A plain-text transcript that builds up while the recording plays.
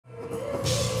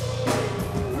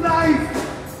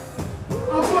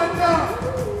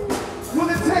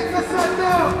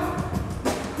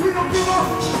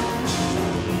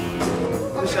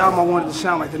This album I wanted to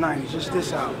sound like the 90s, just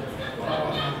this album.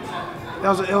 That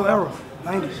was an ill era,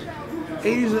 90s.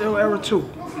 80s is an ill era too, you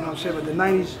know what I'm saying? But the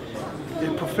 90s,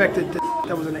 they perfected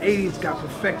that was in the 80s, got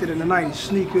perfected in the 90s.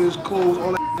 Sneakers, clothes,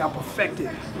 all that got perfected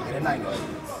in the 90s.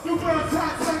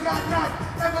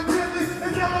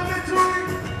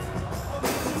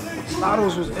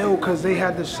 Lottos was ill because they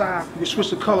had the side, you could switch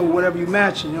the color with whatever you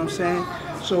match, you know what I'm saying?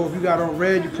 So if you got on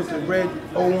red, you put the red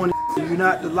O on it. You're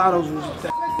not, the Lottos was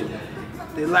that.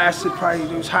 They lasted probably,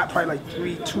 it was hot probably like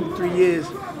 3 years.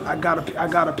 I got a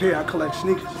pair, I collect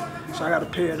sneakers. So I got a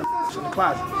pair of them in the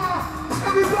closet.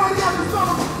 Everybody got the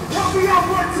song, help me out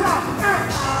one time.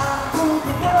 Move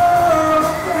the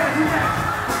world.